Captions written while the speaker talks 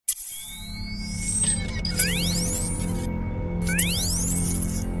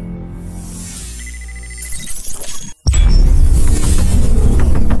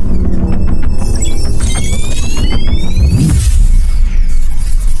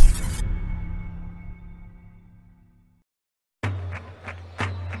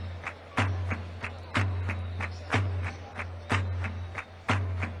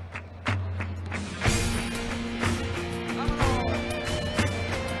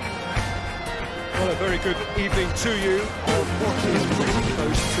Well, a very good evening to you on what is pretty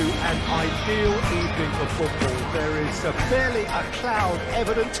close to an ideal evening of football. There is barely a cloud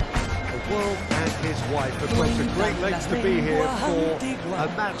evident. The world and his wife have gone to great lengths to be here for a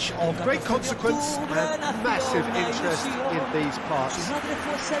match of great consequence and massive interest in these parts.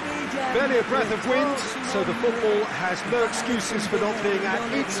 Barely a breath of wind, so the football has no excuses for not being at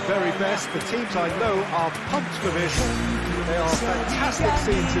its very best. The teams I know are pumped for this. There are fantastic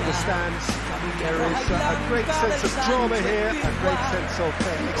scenes in the stands. There is a great sense of drama here, a great sense of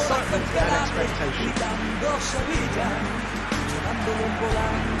excitement and expectation.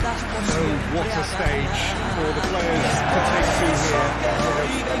 So what a stage for the players to take to here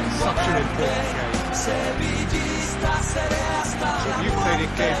ahead of such an important game. So you've played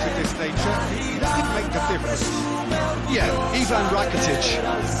in games of this nature. Does it make the difference? Yeah, Ivan Rakitic.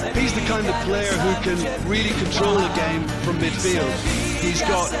 He's the kind of player who can really control the game from midfield. He's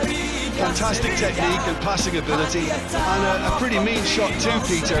got fantastic technique and passing ability, and a pretty mean shot too,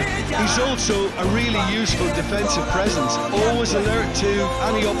 Peter. He's also a really useful defensive presence, always alert to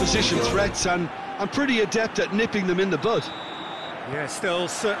any opposition threats, and pretty adept at nipping them in the bud. Yes, they'll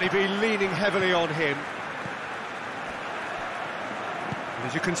certainly be leaning heavily on him. And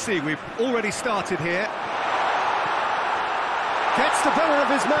as you can see, we've already started here. Gets the better of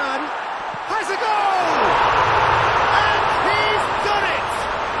his man, has a goal! And he's done it!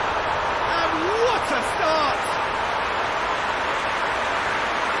 And what a start!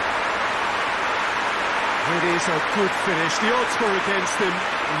 It is a good finish. The odds were against him,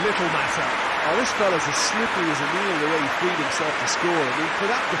 little matter. Oh, this fella's as slippery as a needle the way he freed himself to score. I mean,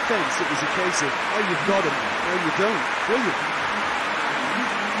 for that defence, it was a case of, oh, you've got him, or you don't. Brilliant.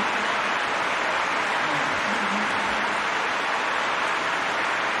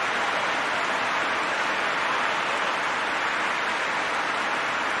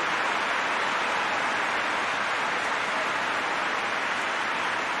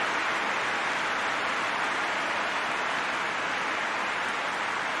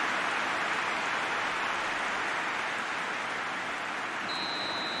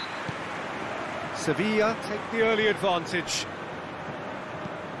 Sevilla take the early advantage.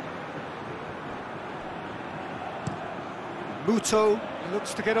 Muto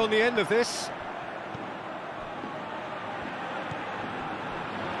looks to get on the end of this.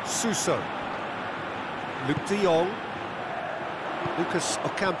 Suso. Luke de Jong. Lucas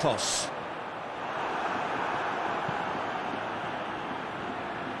Ocampos.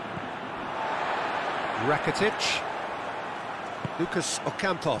 Rakitic. Lucas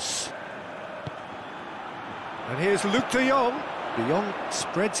Ocampos. And here's Luke de Jong. De Jong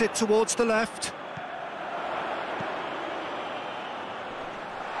spreads it towards the left.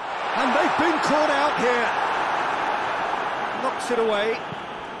 And they've been caught out here. Knocks it away.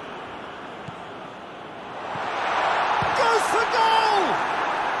 Goes for goal!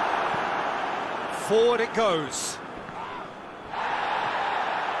 Forward it goes.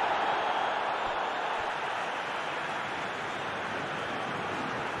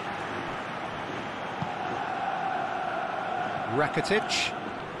 Rakitic.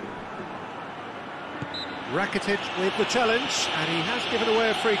 Rakitic with the challenge, and he has given away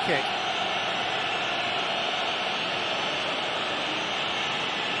a free kick.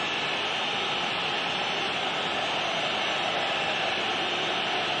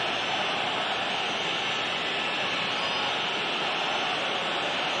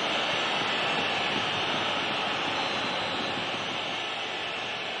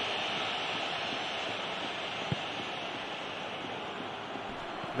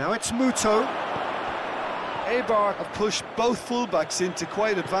 Now it's Muto. Eibar have pushed both fullbacks into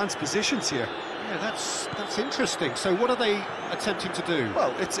quite advanced positions here. Yeah, that's interesting. So what are they attempting to do?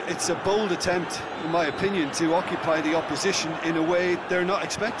 Well, it's a bold attempt, in my opinion, to occupy the opposition in a way they're not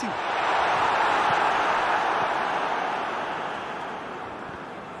expecting.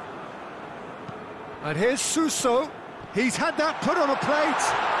 And here's Suso. He's had that put on a plate.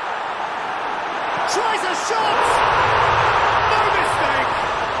 Tries a shot! No mistake!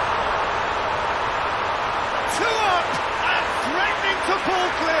 Two up and threatening to pull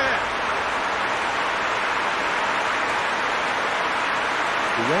clear.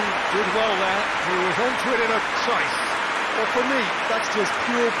 De Jong did well there. He was onto it in a trice. Well, for me, that's just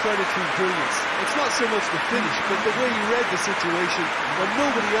pure predatory brilliance. It's not so much the finish, but the way he read the situation when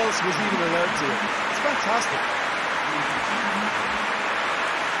nobody else was even alert to it. It's fantastic.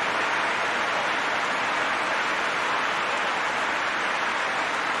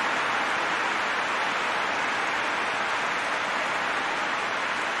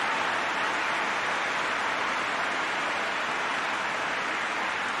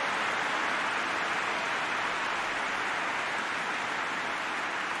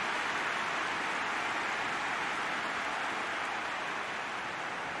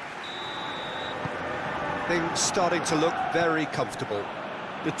 Things starting to look very comfortable.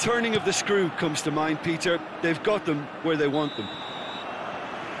 The turning of the screw comes to mind, Peter. They've got them where they want them.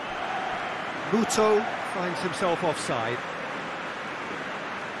 Muto finds himself offside.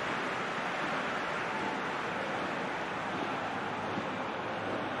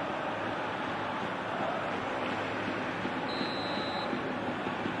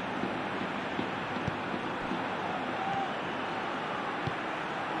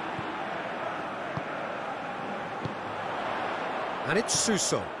 And it's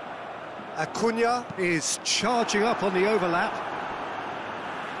Suso. Acuna is charging up on the overlap.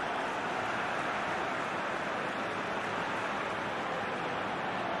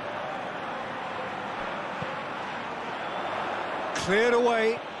 Cleared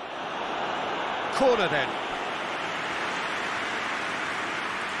away. Corner then.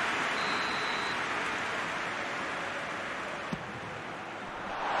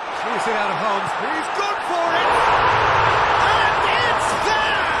 Clears it out of harm's way. He's gone for it! And it's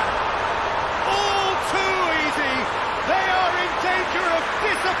there! All too easy. They are in danger of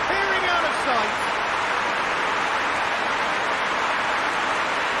disappearing out of sight.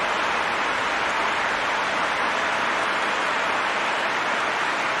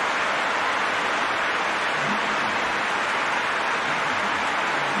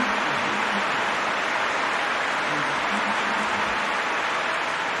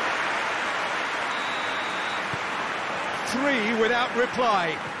 Three without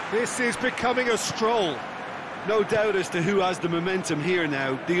reply. This is becoming a stroll. No doubt as to who has the momentum here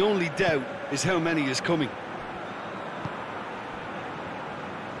now. The only doubt is how many is coming.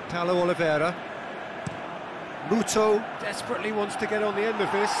 Paulo Oliveira. Muto desperately wants to get on the end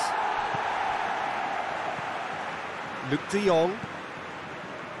of this. Luke de Jong.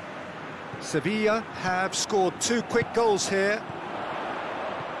 Sevilla have scored 2 quick goals here.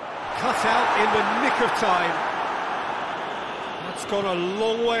 Cut out in the nick of time. That's gone a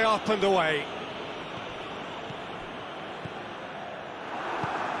long way up and away.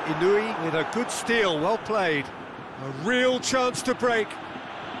 Inui with a good steal, well played. A real chance to break.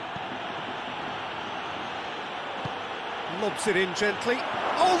 Lobs it in gently.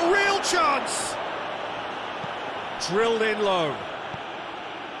 Oh, real chance! Drilled in low.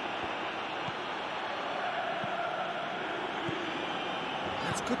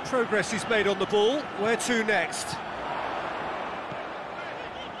 That's good progress he's made on the ball. Where to next?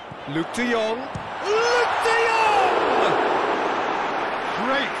 Luke de Jong. Luke de Jong!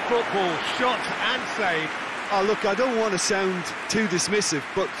 Great football, shot and save. Oh, look, I don't want to sound too dismissive,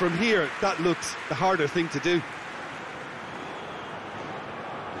 but from here, that looks the harder thing to do.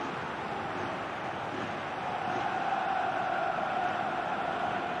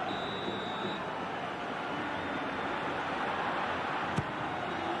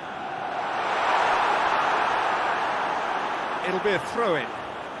 It'll be a throw-in.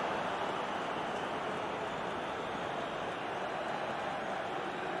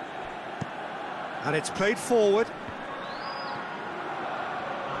 And it's played forward.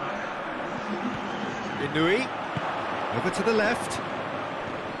 Inui, over to the left.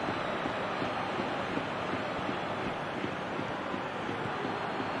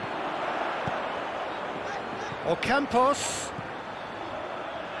 Ocampos.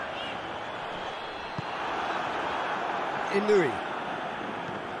 Inui.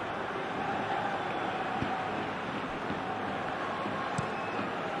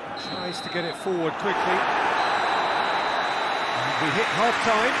 Tries to get it forward quickly. And we hit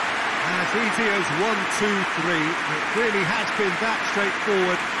half-time. As easy as 1, 2, 3. It really has been that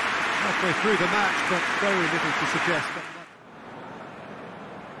straightforward halfway through the match, but very little to suggest that.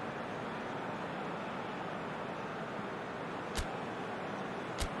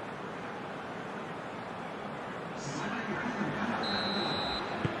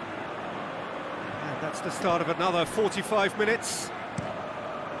 And that's the start of another 45 minutes.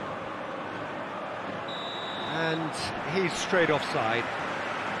 And he's straight offside.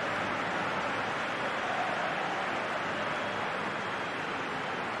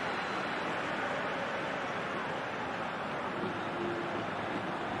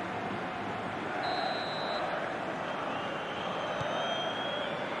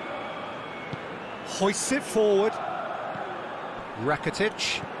 Hoists it forward.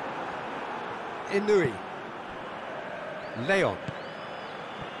 Rakitic. Inui. Leon.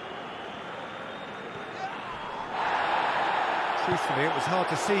 Truthfully, it was hard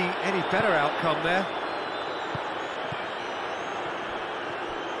to see any better outcome there.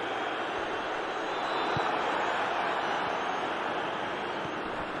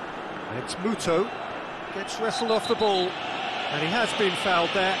 And it's Muto. Gets wrestled off the ball. And he has been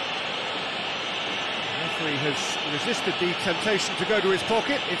fouled there. The referee has resisted the temptation to go to his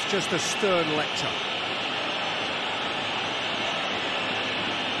pocket. It's just a stern lecture.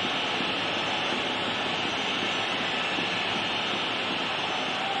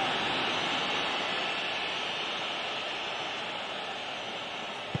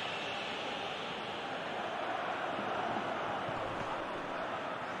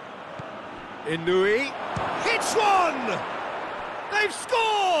 Inui hits one! They've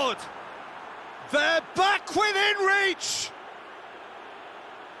scored! They're back within reach!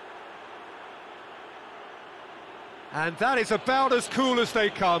 And that is about as cool as they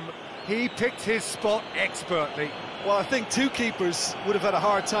come. He picked his spot expertly. Well, I think two keepers would have had a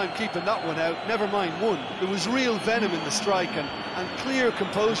hard time keeping that one out, never mind one. There was real venom in the strike and clear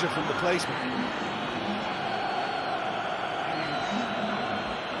composure from the placement.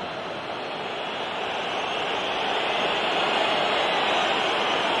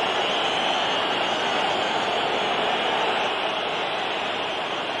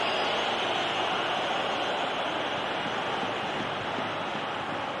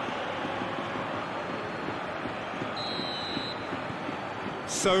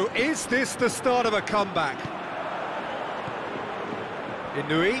 So is this the start of a comeback?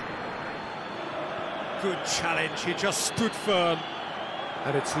 Inui. Good challenge, he just stood firm.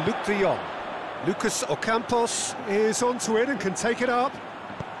 And it's Luke de Jong. Lucas Ocampos is onto it and can take it up.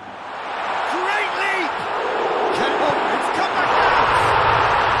 Great leap! It's come back out!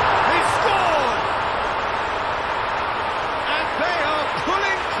 He scored! And they are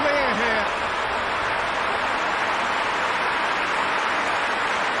pulling clear here.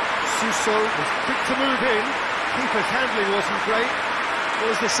 Suso was quick to move in. Keeper's handling wasn't great.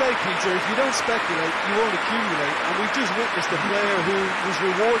 Well, as they say, Peter, if you don't speculate, you won't accumulate. And we've just witnessed a player who was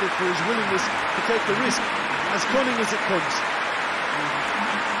rewarded for his willingness to take the risk, as cunning as it comes.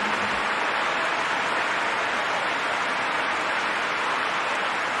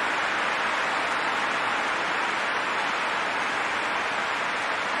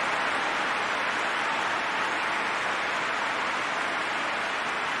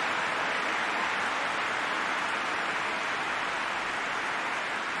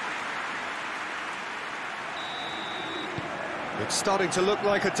 It's starting to look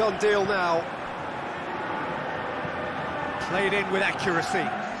like a done deal now. Played in with accuracy.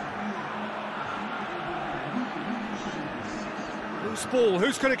 Loose ball,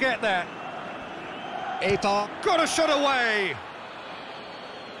 who's going to get there? Eibar got a shot away!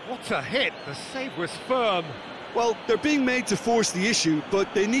 What a hit, the save was firm. Well, they're being made to force the issue,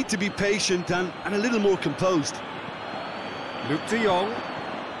 but they need to be patient and a little more composed. Luke de Jong.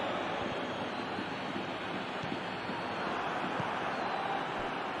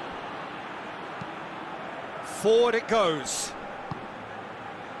 Forward it goes.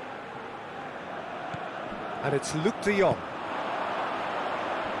 And it's Luke de Jong.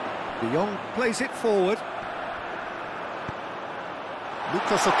 De Jong plays it forward.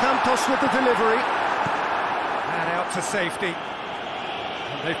 Lucas Ocampos with the delivery. And out to safety.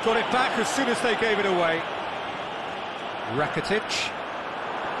 And they've got it back as soon as they gave it away. Rakitic.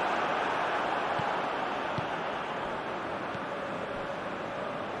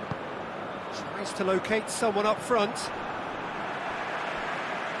 Tries to locate someone up front.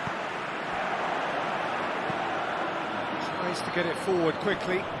 Tries to get it forward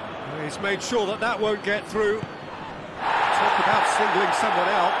quickly. He's made sure that that won't get through. Talk about singling someone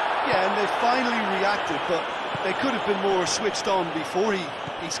out. Yeah, and they finally reacted, but they could have been more switched on before he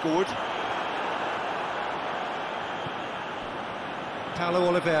scored. Paulo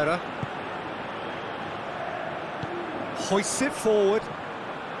Oliveira. Hoists it forward.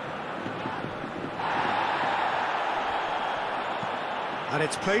 And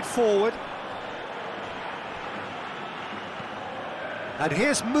it's played forward. And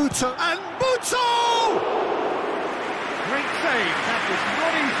here's Muto. And Muto! Great save. That was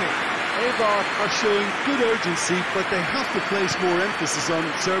not easy. Eibar are showing good urgency, but they have to place more emphasis on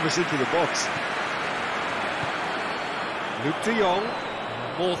service into the box. Luke de Jong.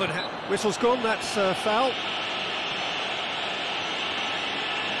 More than... Whistle's gone, that's foul.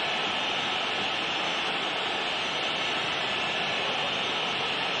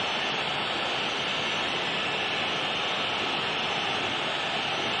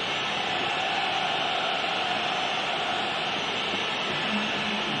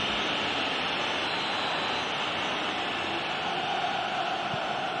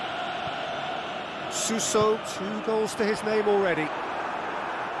 Suso, 2 goals to his name already.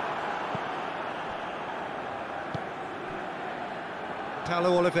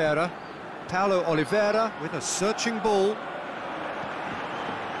 Paulo Oliveira. Paulo Oliveira with a searching ball.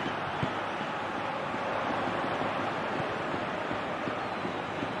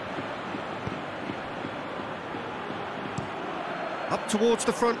 towards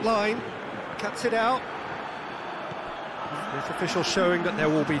the front line. Cuts it out. This official showing that there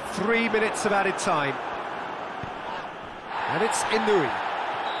will be 3 minutes of added time. And it's Inui.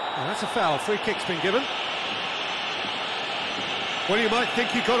 Well, that's a foul. Free kick's been given. Well, you might think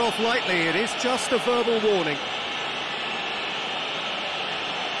he got off lightly. It is just a verbal warning.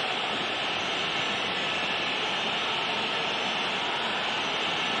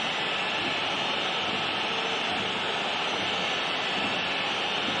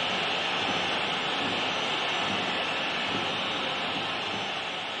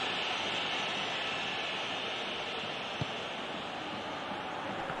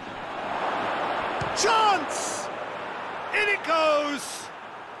 Chance! In it goes!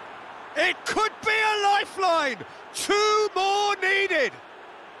 It could be a lifeline! 2 more needed!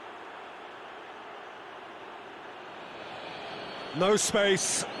 No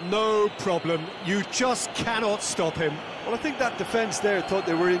space, no problem. You just cannot stop him. Well, I think that defence there thought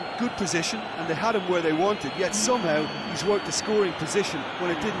they were in good position and they had him where they wanted, yet somehow he's worked the scoring position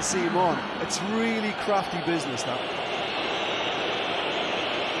when it didn't see him on. It's really crafty business, that.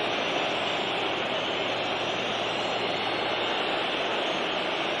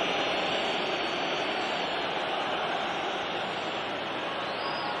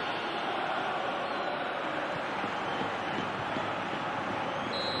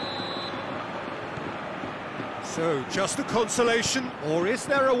 So, just a consolation, or is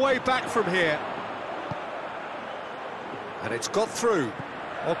there a way back from here? And it's got through.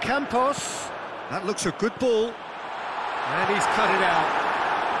 Ocampos, that looks a good ball. And he's cut it out.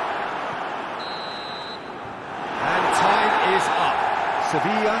 And time is up.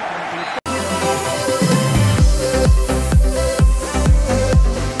 Sevilla